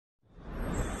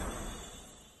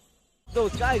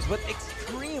those guys, but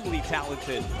extremely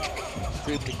talented.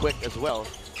 Extremely quick as well.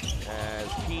 As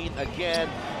Keen again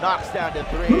knocks down the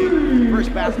three.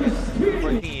 First basket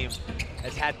For team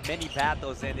has had many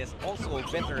battles and is also a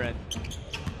veteran.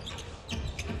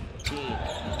 Keen.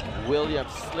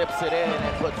 Williams slips it in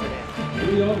and puts it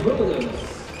in.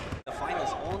 The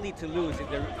finals only to lose to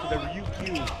the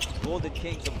Ryukyu Golden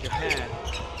Kings of Japan.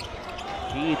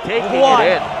 He taking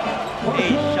it in.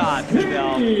 A shot to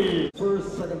them.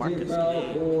 Marcus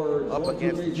Keen up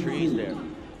against the trees there.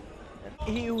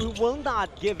 He will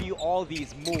not give you all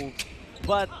these moves,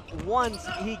 but once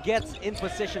he gets in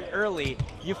position early,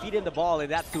 you feed him the ball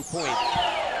and that's 2 points.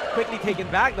 Quickly taken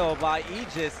back though by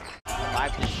Egis.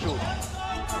 5 to shoot.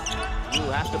 Yu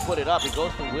has to put it up. He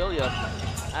goes to Williams.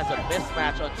 Has a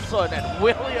mismatch on Sun, and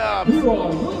Williams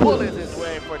pulls his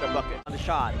way for the bucket. On the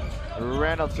shot.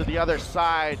 Reynolds to the other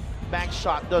side. Bank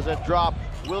shot doesn't drop.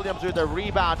 Williams with the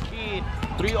rebound. Keen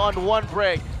 3-on-1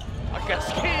 break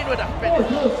against Keen with a finish.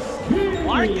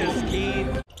 Marcus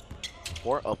Keen.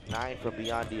 4 of 9 from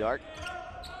beyond the arc.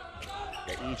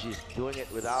 The Egis doing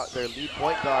it without their lead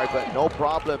point guard, but no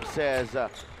problem, says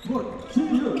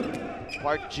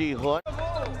Park Ji-hoon.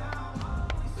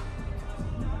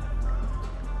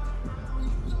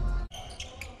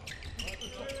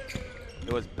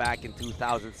 It was back in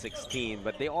 2016,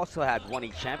 but they also had won a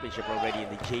championship already in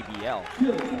the JBL.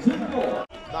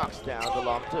 Knocks down the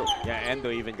long two. Yeah,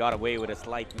 Endo even got away with a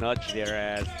slight nudge there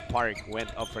as Park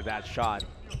went up for that shot.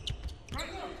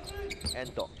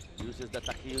 Endo uses the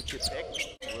Takeuchi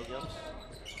pick. Williams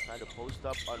trying to post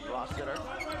up on Rossiter.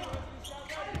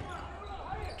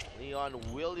 Leon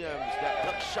Williams, that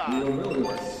hook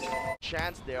shot.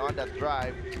 Chance there on that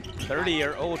drive.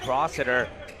 30-year-old Rossiter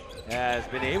has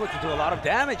been able to do a lot of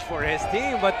damage for his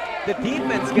team, but the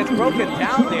defense gets broken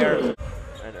down there.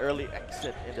 An early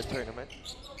exit in the tournament.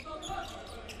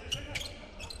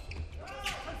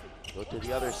 Go to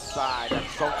the other side, and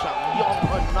Song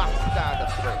Chang-yong knocks down the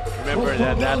three. Remember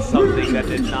that's something that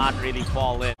did not really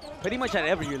fall in. Pretty much at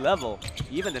every level,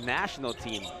 even the national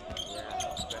team. Yeah,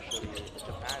 especially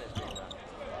Japan has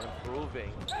been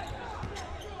improving.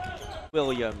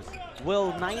 Williams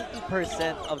will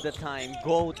 90% of the time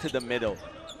go to the middle.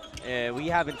 We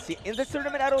haven't seen, in this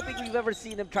tournament, I don't think we've ever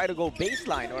seen him try to go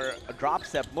baseline or a drop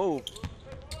step move.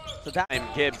 So that time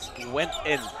Gibbs went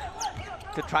in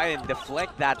to try and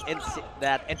deflect that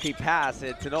entry pass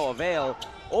to no avail,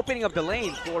 opening up the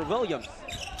lane for Williams.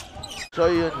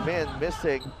 Choi Yun-min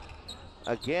missing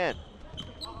again.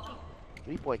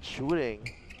 3-point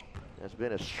shooting has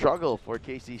been a struggle for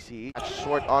KCC.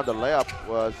 Short on the layup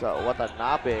was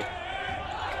Watanabe.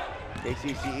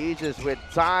 KCC Egis with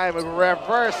time,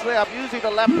 reverse layup using the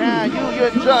left hand. Yu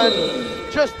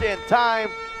Yun-jun just in time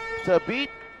to beat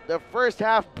the first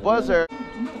half buzzer.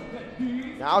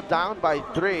 Now down by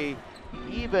 3,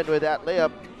 even with that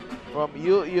layup from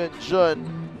Yu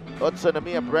Yun-jun.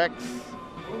 Utsunamiya Brex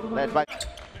led by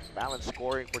balanced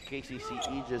scoring for KCC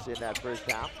Egis in that first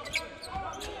half.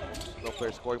 No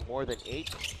player scoring more than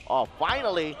 8. Oh,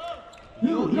 finally,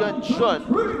 Yu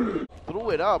Yun-jun threw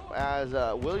it up as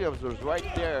Williams was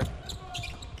right there.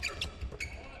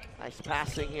 Nice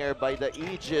passing here by the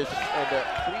Egis, and the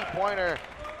three-pointer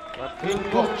from Kim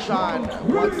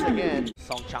Gok-chan once again.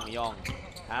 Song Chang-yong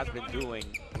has been doing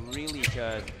really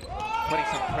just putting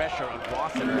some pressure on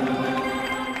Rossiter.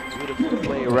 Beautiful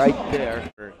play right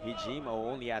there. Hijima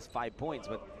only has 5 points,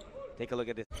 but take a look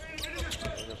at this.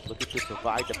 Just looking to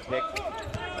provide the pick.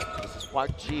 This is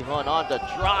Park Ji-hoon on the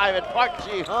drive, and Park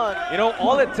Ji-hoon. You know,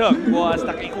 all it took was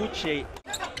Takeuchi.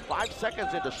 5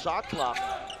 seconds in the shot clock.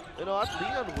 You know what?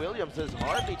 Leon Williams has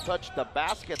hardly touched the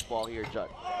basketball here, Judd.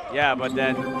 Yeah, but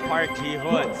then Park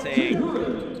Ji-hoon saying,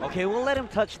 okay, we'll let him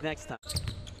touch next time.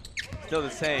 Still the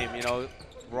same, you know,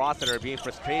 Rossiter being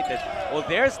frustrated. Well,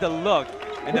 there's the look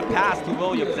and the pass to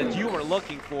Williams that you were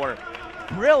looking for.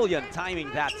 Brilliant timing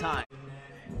that time.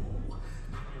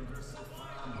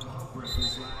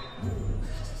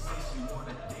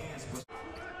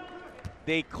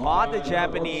 They caught the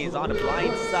Japanese on the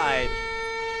blind side.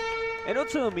 And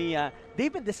Utsunomiya,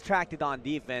 they've been distracted on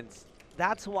defense.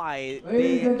 That's why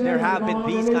there have been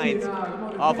these kinds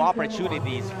of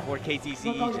opportunities for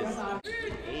KCC Egis.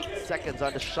 8 seconds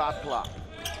on the shot clock.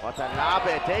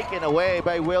 Watanabe taken away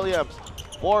by Williams.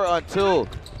 4-on-2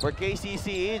 for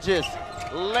KCC Egis.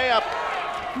 Layup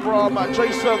from Choi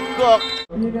Sung-kook.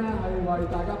 依家係為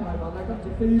大家派發今次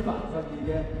非凡實現嘅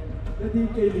一啲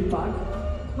紀念版。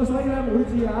所以咧每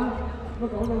次講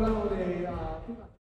到咧我哋